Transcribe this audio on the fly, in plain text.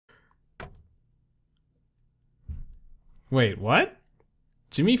Wait, what?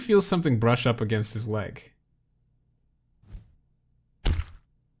 Jimmy feels something brush up against his leg.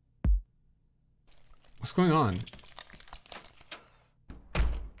 What's going on?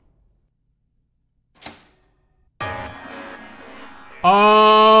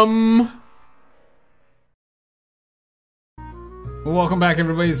 Well, welcome back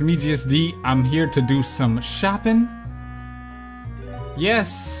everybody, it's me GSD. I'm here to do some shopping.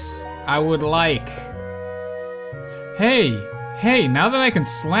 Yes, I would like. Hey, now that I can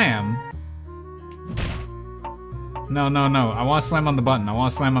slam. No, I want to slam on the button. I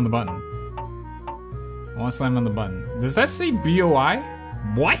want to slam on the button. Does that say BOI?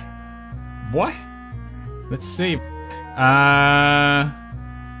 What? Let's save.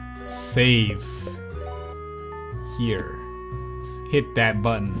 Save. Here. Let's hit that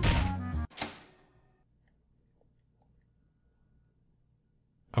button.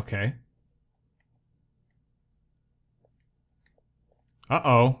 Okay.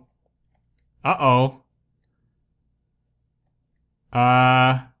 Uh-oh.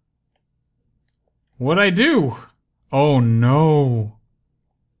 What'd I do? Oh no.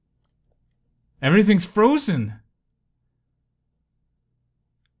 Everything's frozen.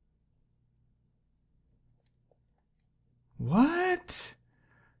 What?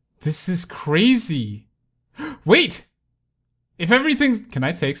 This is crazy. Wait! If everything's... Can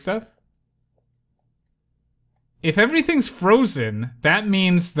I take stuff? If everything's frozen, that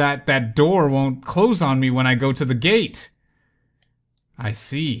means that that door won't close on me when I go to the gate. I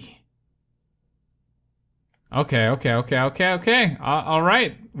see. Okay.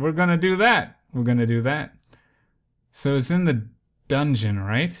 Alright, we're gonna do that. So it's in the dungeon,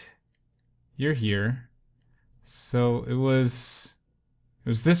 right? You're here. So it was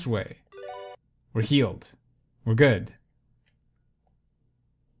this way. We're healed. We're good.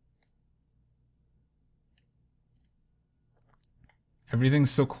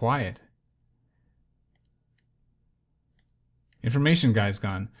 Everything's so quiet. Information guy's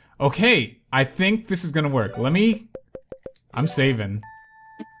gone. Okay, I think this is gonna work. I'm saving.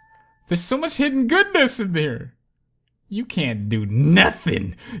 There's so much hidden goodness in there. You can't do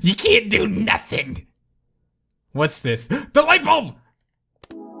nothing. What's this? The light bulb!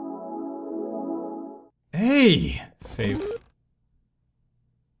 Hey! Save.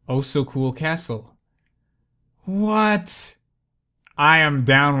 Oh so cool castle. What? I am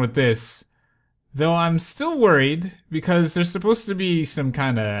down with this. Though I'm still worried, because there's supposed to be some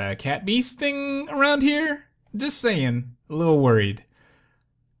kind of cat beast thing around here. Just saying. A little worried.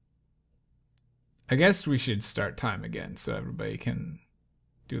 I guess we should start time again so everybody can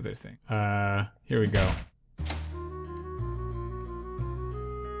do their thing. Here we go.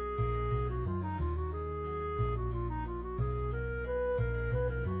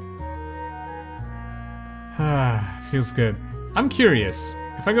 Feels good. I'm curious.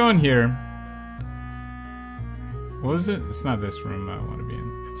 If I go in here... What is it? It's not this room I want to be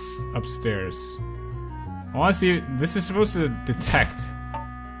in. It's upstairs. I want to see... This is supposed to detect.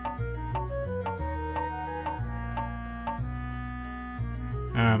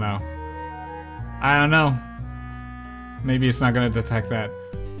 I don't know. Maybe it's not going to detect that.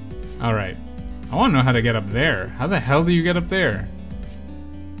 Alright. I want to know how to get up there. How the hell do you get up there?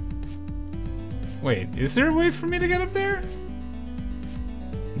 Wait, is there a way for me to get up there?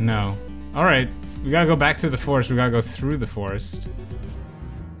 No. Alright, we gotta go back to the forest. We gotta go through the forest.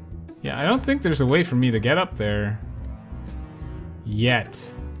 Yeah, I don't think there's a way for me to get up there.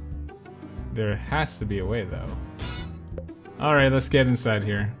 Yet. There has to be a way, though. Alright, let's get inside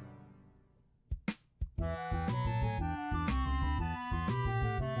here.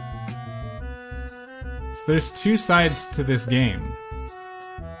 So there's two sides to this game.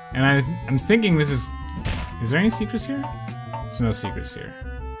 And I'm thinking this is... Is there any secrets here? There's no secrets here.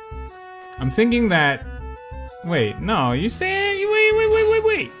 I'm thinking that... Wait, no, you say...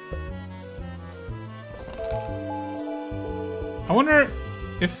 Wait. I wonder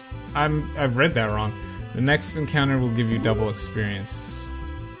if I've read that wrong. The next encounter will give you double experience.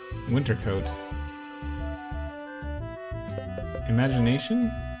 Winter coat. Imagination?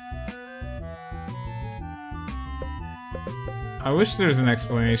 I wish there was an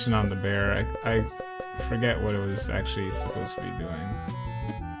explanation on the bear. I forget what it was actually supposed to be doing.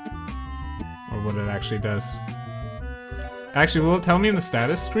 Or what it actually does. Actually, will it tell me in the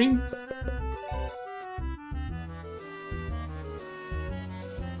status screen?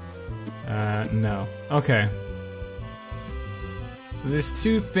 No. Okay. So there's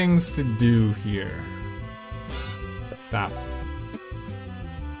two things to do here. Stop.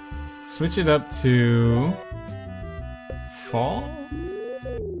 Switch it up to... Fall?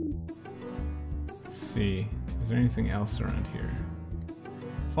 Let's see. Is there anything else around here?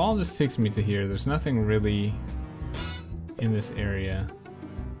 Fall just takes me to here. There's nothing really in this area.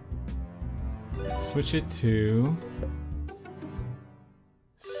 Switch it to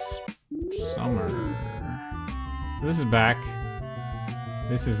summer. So this is back.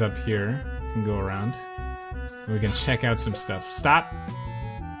 This is up here. We can go around. We can check out some stuff. Stop!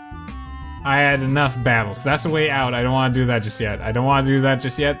 I had enough battles. That's the way out. I don't want to do that just yet. I don't want to do that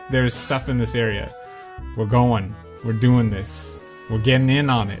just yet. There's stuff in this area. We're going. We're doing this. We're getting in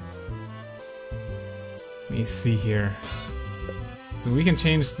on it. Let me see here. So we can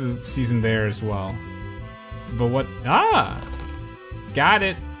change the season there as well. But what? Ah! Got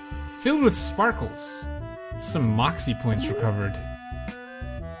it! Filled with sparkles. Some Moxie points recovered.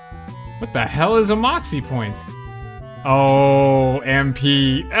 What the hell is a Moxie point? Oh,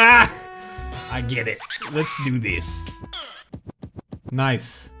 MP. Ah! I get it. Let's do this.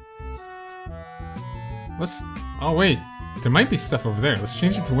 Nice. Let's... Oh wait, there might be stuff over there. Let's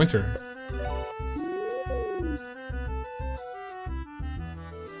change it to winter.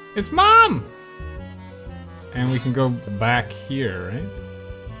 It's Mom! And we can go back here,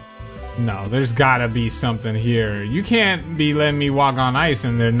 right? No, there's gotta be something here. You can't be letting me walk on ice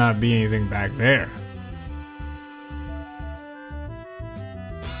and there not be anything back there.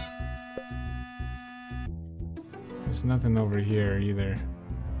 There's nothing over here either.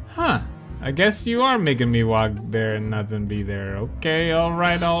 Huh. I guess you are making me walk there and nothing be there. Okay,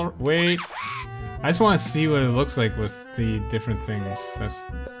 alright, wait. I just want to see what it looks like with the different things.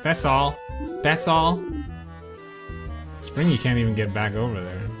 That's all. That's all. Spring, you can't even get back over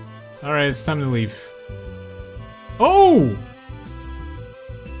there. Alright, it's time to leave. Oh!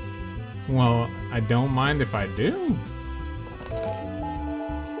 Well, I don't mind if I do.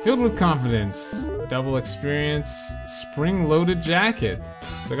 Filled with confidence. Double experience. Spring-loaded jacket.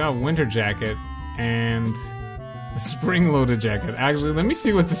 So I got a winter jacket and a spring-loaded jacket. Actually, let me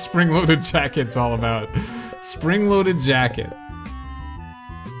see what the spring-loaded jacket's all about. Spring-loaded jacket.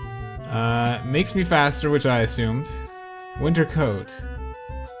 Makes me faster, which I assumed. Winter coat.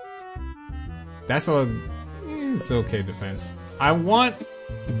 That's all. It's okay defense. I want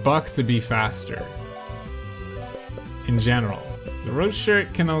Buck to be faster. In general. The road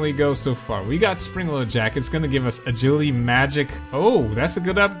shirt can only go so far. We got spring-loaded jacket. It's gonna give us agility, magic. Oh, that's a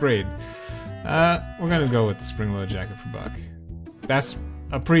good upgrade. We're gonna go with the spring-loaded jacket for Buck. That's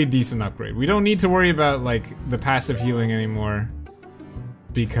a pretty decent upgrade. We don't need to worry about like the passive healing anymore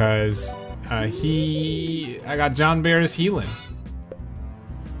because I got John Bear's healing.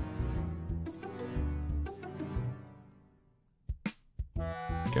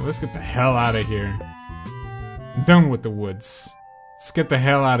 Okay, let's get the hell out of here. I'm done with the woods. Let's get the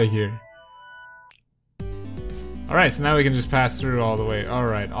hell out of here. Alright, so now we can just pass through all the way.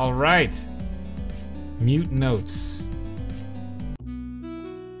 Alright, alright. Mute notes.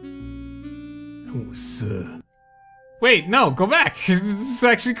 Oh, sir. Wait, no, go back. This is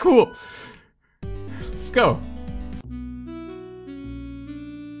actually cool. Let's go.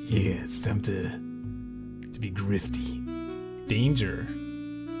 Yeah, it's time to be grifty. Danger.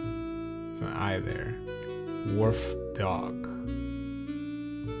 There's an eye there. Wharf dog.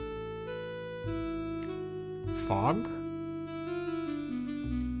 Fog?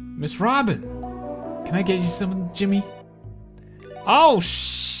 Miss Robin! Can I get you something, Jimmy? Oh,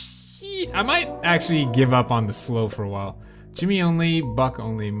 shit! I might actually give up on the slow for a while. Jimmy only, Buck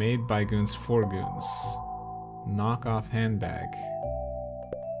only, made by goons for goons. Knock off handbag.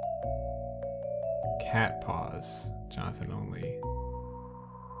 Cat paws. Jonathan only.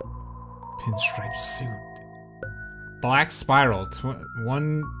 Pinstripe suit. Black spiral.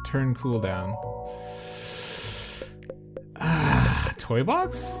 1 turn cooldown. Toy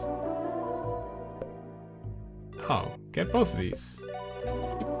box? Oh, get both of these.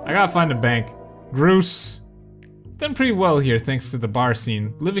 I gotta find a bank. Groose. Done pretty well here thanks to the bar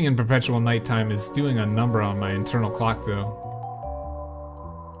scene. Living in perpetual nighttime is doing a number on my internal clock though.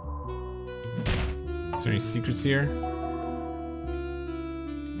 Is there any secrets here?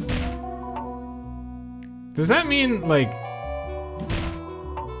 Does that mean, like,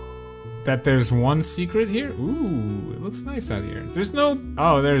 that there's one secret here? Ooh, it looks nice out here. There's no...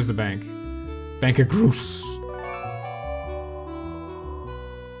 Oh, there's the bank. Bank of Groose.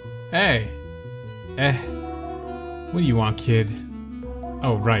 Hey. What do you want, kid?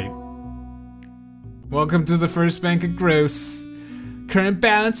 Oh, right. Welcome to the first Bank of Groose. Current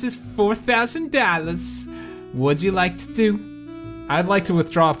balance is $4,000. What'd you like to do? I'd like to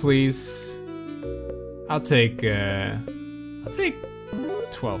withdraw, please. I'll take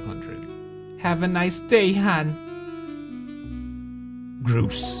 1,200. Have a nice day, hon.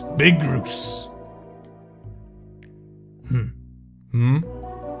 Groose. Big Groose.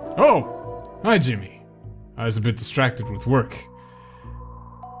 Oh! Hi, Jimmy. I was a bit distracted with work.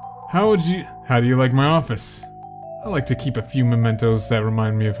 How do you like my office? I like to keep a few mementos that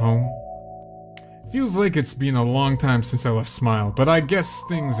remind me of home. Feels like it's been a long time since I left Smile, but I guess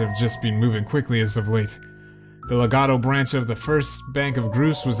things have just been moving quickly as of late. The Legato branch of the First Bank of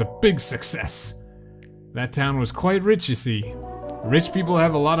Groose was a big success. That town was quite rich, you see. Rich people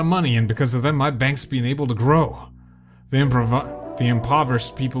have a lot of money, and because of them, my bank's been able to grow. The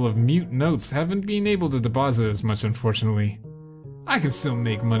impoverished people of Mute Notes haven't been able to deposit as much, unfortunately. I can still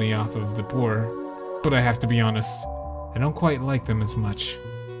make money off of the poor, but I have to be honest, I don't quite like them as much.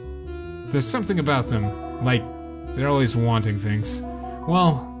 There's something about them, like, they're always wanting things.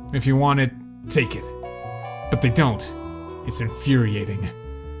 Well, if you want it, take it. But they don't. It's infuriating.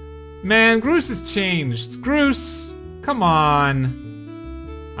 Man, Groose has changed. Groose! Come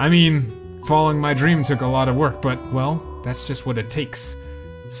on! I mean, following my dream took a lot of work, but, well, that's just what it takes.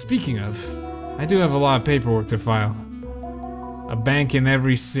 Speaking of, I do have a lot of paperwork to file. A bank in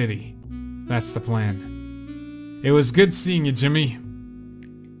every city. That's the plan. It was good seeing you, Jimmy.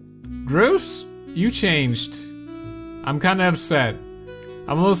 Groose, you changed. I'm kinda upset.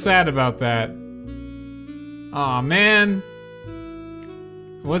 I'm a little sad about that. Aw, man.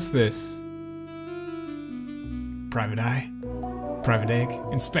 What's this? Private Eye? Private Egg?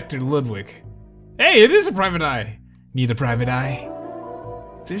 Inspector Ludwig. Hey, it is a private eye! Need a private eye?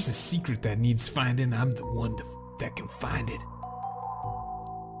 If there's a secret that needs finding, I'm the one that can find it.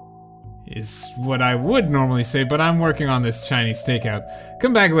 Is what I would normally say, but I'm working on this Chinese takeout.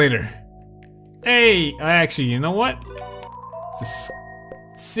 Come back later. Hey, actually, you know what? This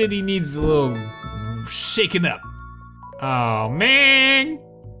city needs a little shaking up. Oh, man!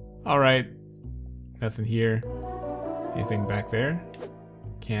 Alright. Nothing here. Anything back there?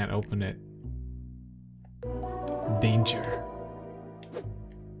 Can't open it. Danger.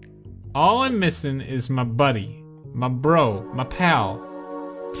 All I'm missing is my buddy, my bro, my pal,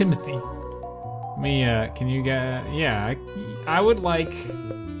 Timothy. Can you get, yeah, I would like,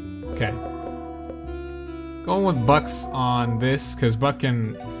 okay. Going with Bucks on this, because Buck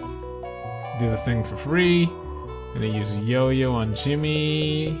can do the thing for free. Gonna use a yo-yo on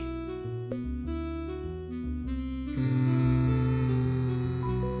Jimmy.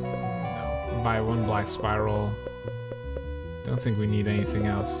 No, buy one black spiral. Don't think we need anything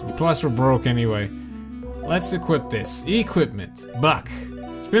else. Plus, we're broke anyway. Let's equip this. Equipment. Buck.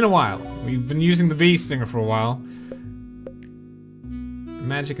 It's been a while. We've been using the bee stinger for a while.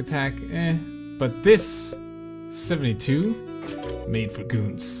 Magic attack, But this, 72, made for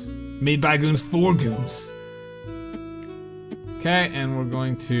goons. Made by goons for goons. Okay, and we're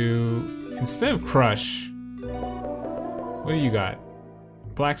going to, instead of crush, what do you got?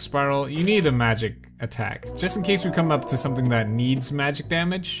 Black spiral. You need a magic attack, just in case we come up to something that needs magic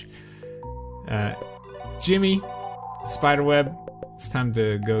damage. Jimmy, spiderweb. It's time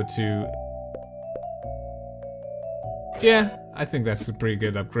to go to. Yeah, I think that's a pretty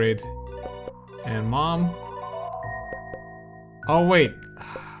good upgrade. And mom. Oh wait,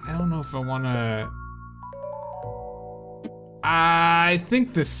 I don't know if I wanna. I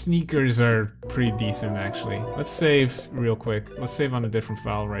think the sneakers are pretty decent, actually. Let's save real quick. Let's save on a different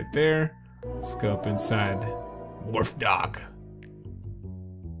file right there. Let's go up inside. Woof dog.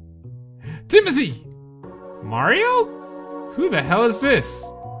 Timothy! Mario? Who the hell is this?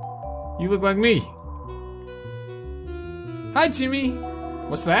 You look like me. Hi, Jimmy.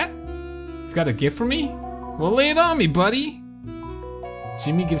 What's that? You've got a gift for me? Well, lay it on me, buddy.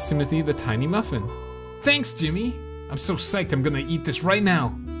 Jimmy gives Timothy the tiny muffin. Thanks, Jimmy. I'm so psyched I'm gonna eat this right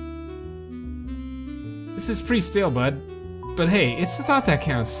now. This is pretty stale, bud. But hey, it's the thought that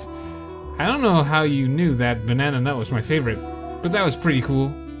counts. I don't know how you knew that banana nut was my favorite, but that was pretty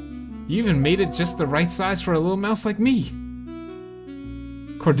cool. You even made it just the right size for a little mouse like me.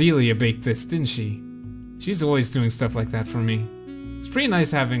 Cordelia baked this, didn't she? She's always doing stuff like that for me. It's pretty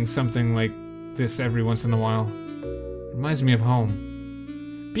nice having something like this every once in a while. Reminds me of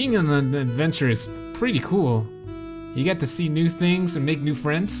home. Being on an adventure is pretty cool. You get to see new things and make new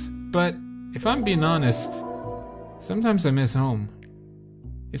friends, but if I'm being honest, sometimes I miss home.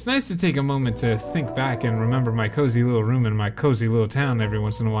 It's nice to take a moment to think back and remember my cozy little room in my cozy little town every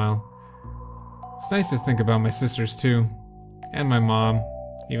once in a while. It's nice to think about my sisters too, and my mom,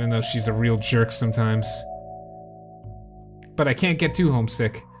 even though she's a real jerk sometimes. But I can't get too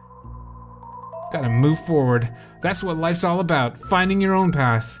homesick. I've gotta move forward. That's what life's all about, finding your own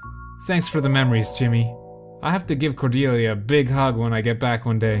path. Thanks for the memories, Jimmy. I'll have to give Cordelia a big hug when I get back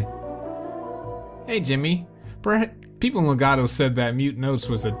one day. Hey, Jimmy. People in Legato said that Mute Notes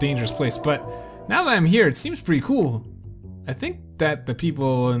was a dangerous place, but now that I'm here, it seems pretty cool. I think that the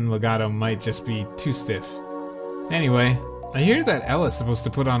people in Legato might just be too stiff. Anyway, I hear that Ella's supposed to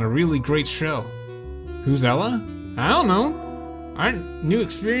put on a really great show. Who's Ella? I don't know. Aren't new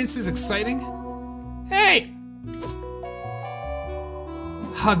experiences exciting? Hey!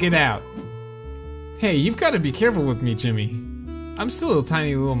 Hug it out. Hey, you've got to be careful with me, Jimmy. I'm still a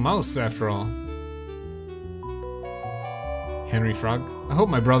tiny little mouse after all. Henry Frog? I hope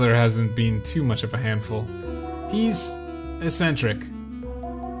my brother hasn't been too much of a handful. He's eccentric.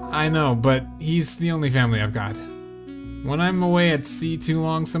 I know, but he's the only family I've got. When I'm away at sea too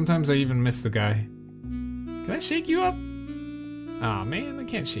long, sometimes I even miss the guy. Can I shake you up? Aw, man, I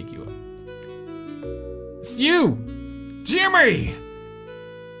can't shake you up. It's you! Jimmy!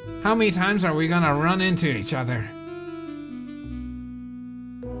 How many times are we gonna run into each other?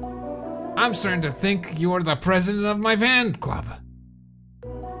 I'm starting to think you're the president of my fan club.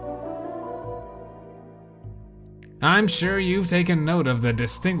 I'm sure you've taken note of the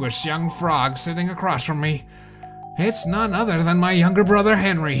distinguished young frog sitting across from me. It's none other than my younger brother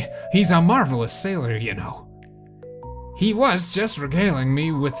Henry. He's a marvelous sailor, you know. He was just regaling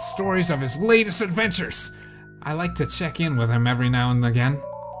me with stories of his latest adventures. I like to check in with him every now and again.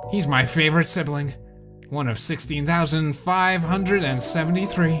 He's my favorite sibling, one of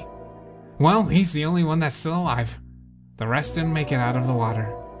 16,573. Well, he's the only one that's still alive. The rest didn't make it out of the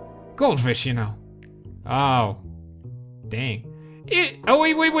water. Goldfish, you know. Oh. Dang. Oh,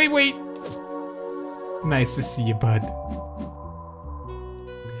 wait. Nice to see you, bud.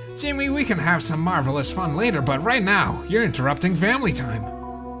 Jimmy, we can have some marvelous fun later, but right now, you're interrupting family time.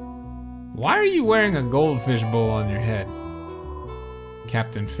 Why are you wearing a goldfish bowl on your head?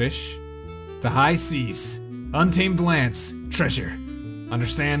 Captain Fish? The high seas. Untamed lands. Treasure.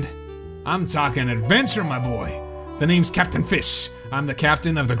 Understand? I'm talking adventure, my boy. The name's Captain Fish. I'm the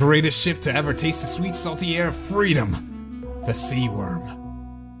captain of the greatest ship to ever taste the sweet, salty air of freedom. The Sea Worm.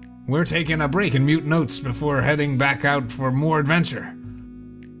 We're taking a break and mute notes before heading back out for more adventure.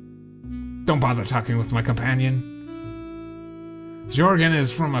 Don't bother talking with my companion. Jorgen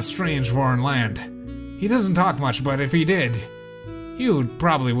is from a strange foreign land. He doesn't talk much, but if he did, you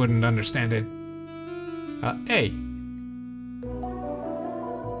probably wouldn't understand it. Hey.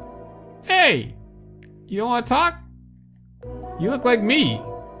 Hey! You don't want to talk? You look like me.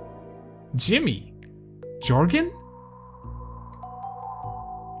 Jimmy. Jorgen?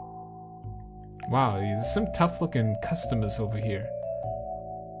 Wow, there's some tough-looking customers over here.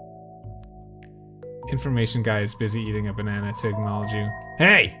 Information guy is busy eating a banana to acknowledge you.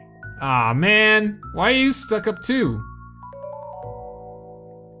 Hey! Aw, man! Why are you stuck up too?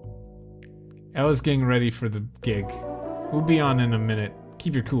 Ella's getting ready for the gig. We'll be on in a minute.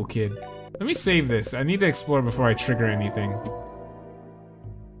 Keep your cool, kid. Let me save this. I need to explore before I trigger anything.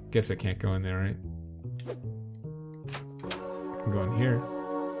 Guess I can't go in there, right? I can go in here.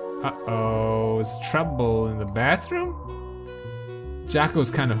 Uh-oh, is trouble in the bathroom? Jocko's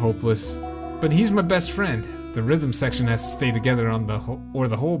kind of hopeless, but he's my best friend. The rhythm section has to stay together or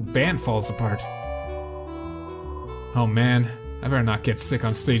the whole band falls apart. Oh man, I better not get sick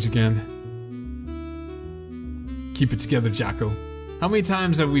on stage again. Keep it together, Jocko. How many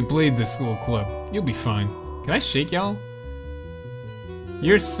times have we played this little club? You'll be fine. Can I shake y'all?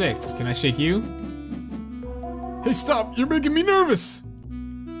 You're sick. Can I shake you? Hey, stop! You're making me nervous!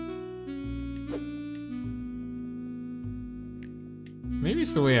 Maybe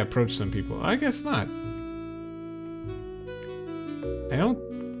it's the way I approach some people. I guess not. I don't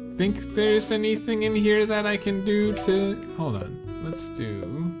think there's anything in here that I can do to... Hold on. Let's do...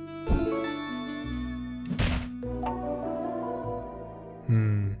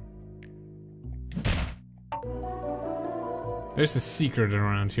 There's a secret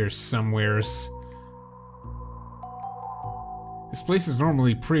around here somewheres. This place is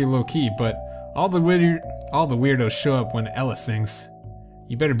normally pretty low-key, but all the weirdos show up when Ella sings.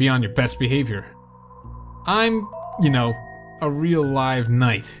 You better be on your best behavior. I'm, you know, a real live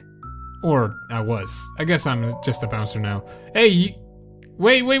knight. Or I was. I guess I'm just a bouncer now. Hey,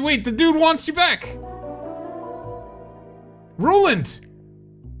 wait, the dude wants you back! Roland!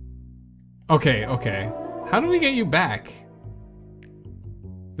 Okay. How do we get you back?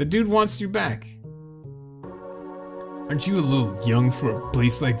 The dude wants you back. Aren't you a little young for a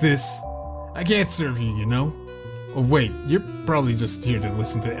place like this? I can't serve you, you know? Oh wait, you're probably just here to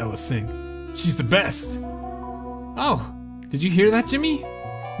listen to Ella sing. She's the best! Oh, did you hear that, Jimmy?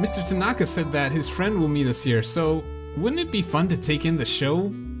 Mr. Tanaka said that his friend will meet us here, so wouldn't it be fun to take in the show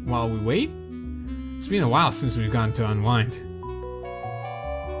while we wait? It's been a while since we've gone to unwind.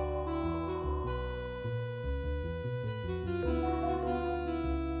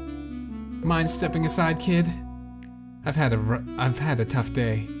 Mind stepping aside, kid? I've had a tough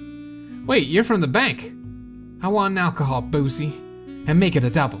day. Wait, you're from the bank. I want an alcohol, boozy, and make it a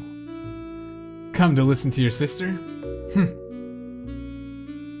double. Come to listen to your sister?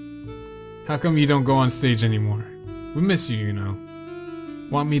 How come you don't go on stage anymore? We miss you, you know.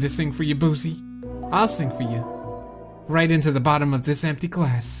 Want me to sing for you, boozy? I'll sing for you. Right into the bottom of this empty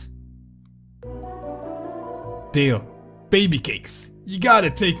glass. Deal. Baby cakes. You gotta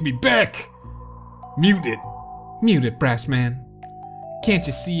take me back. Mute it. Mute it, brass man. Can't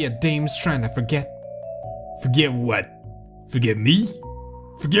you see a dame's trying to forget? Forget what? Forget me?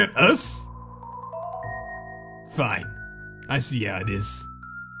 Forget us? Fine. I see how it is.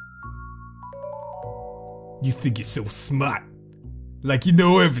 You think you're so smart. Like you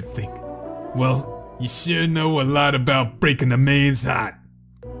know everything. Well, you sure know a lot about breaking a man's heart.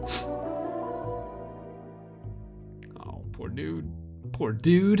 Oh, poor dude. Poor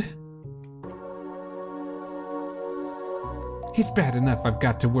dude. It's bad enough I've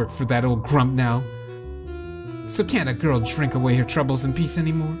got to work for that old grump now. So can't a girl drink away her troubles in peace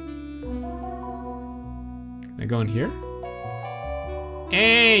anymore? Can I go in here?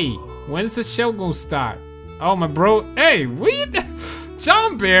 Hey! When's the show gonna start? Oh, my bro. Hey, what?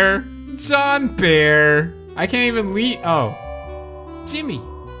 John Bear! John Bear! I can't even leave. Oh. Jimmy!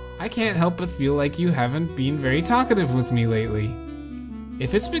 I can't help but feel like you haven't been very talkative with me lately.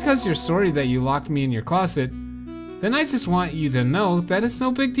 If it's because you're sorry that you locked me in your closet, then I just want you to know that it's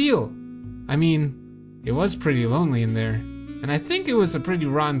no big deal. I mean, it was pretty lonely in there, and I think it was a pretty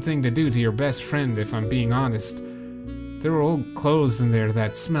rotten thing to do to your best friend, if I'm being honest. There were old clothes in there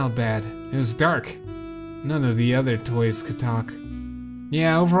that smelled bad. It was dark. None of the other toys could talk.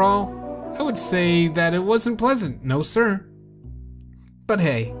 Yeah, overall, I would say that it wasn't pleasant, no sir. But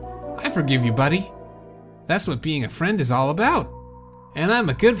hey, I forgive you, buddy. That's what being a friend is all about. And I'm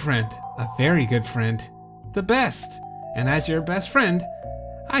a good friend, a very good friend. The best. And as your best friend,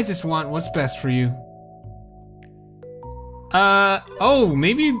 I just want what's best for you. Oh,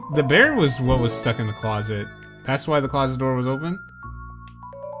 maybe the bear was what was stuck in the closet. That's why the closet door was open?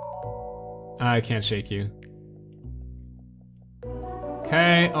 I can't shake you.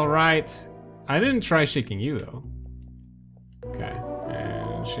 Okay, alright. I didn't try shaking you, though. Okay,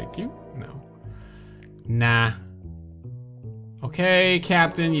 and shake you? No. Nah. Okay,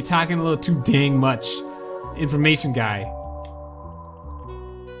 Captain, you're talking a little too dang much. Information guy.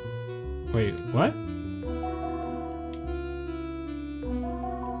 Wait, what?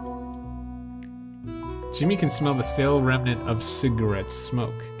 Jimmy can smell the stale remnant of cigarette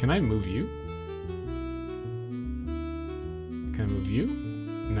smoke. Can I move you? Can I move you?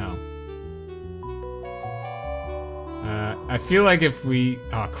 No. I feel like if we...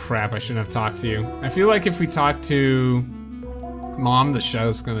 Oh crap, I shouldn't have talked to you. I feel like if we talk to Mom, the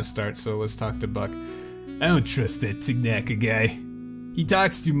show's gonna start, so let's talk to Buck. I don't trust that Tignacca guy. He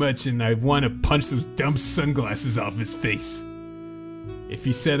talks too much and I want to punch those dumb sunglasses off his face. If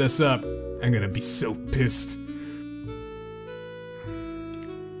he set us up, I'm gonna be so pissed.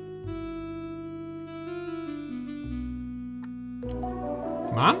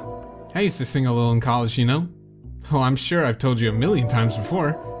 Mom? I used to sing a little in college, you know? Oh, I'm sure I've told you a million times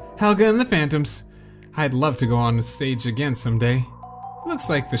before. Helga and the Phantoms. I'd love to go on the stage again someday. Looks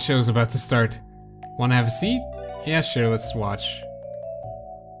like the show's about to start. Wanna have a seat? Yeah, sure, let's watch.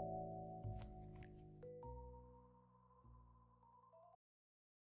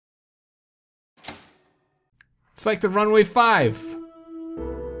 It's like the Runway 5.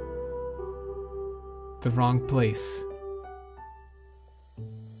 The wrong place.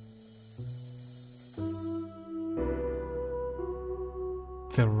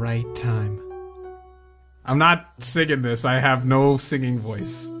 The right time. I'm not singing this. I have no singing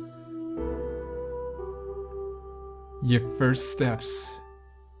voice. Your first steps.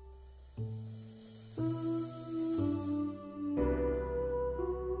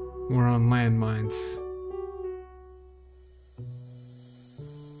 We're on landmines.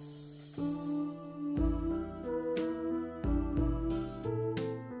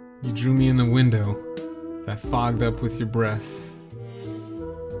 You drew me in the window that fogged up with your breath.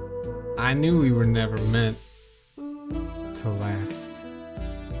 I knew we were never meant to last.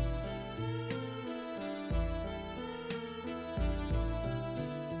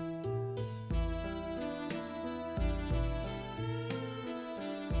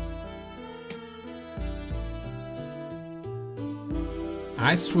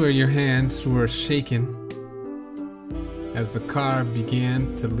 I swear your hands were shaking as the car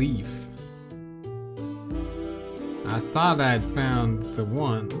began to leave. I thought I'd found the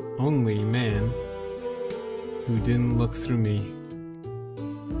one, only man who didn't look through me.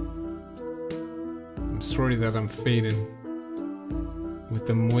 And I'm sorry that I'm fading with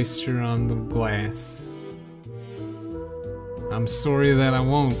the moisture on the glass. I'm sorry that I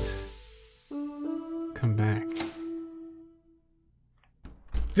won't come back.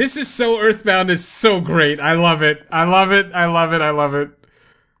 This is so Earthbound is so great. I love it. I love it. I love it. I love it.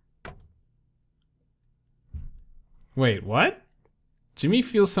 Wait, what? Jimmy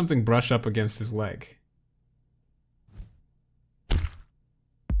feels something brush up against his leg.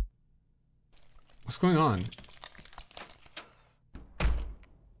 What's going on?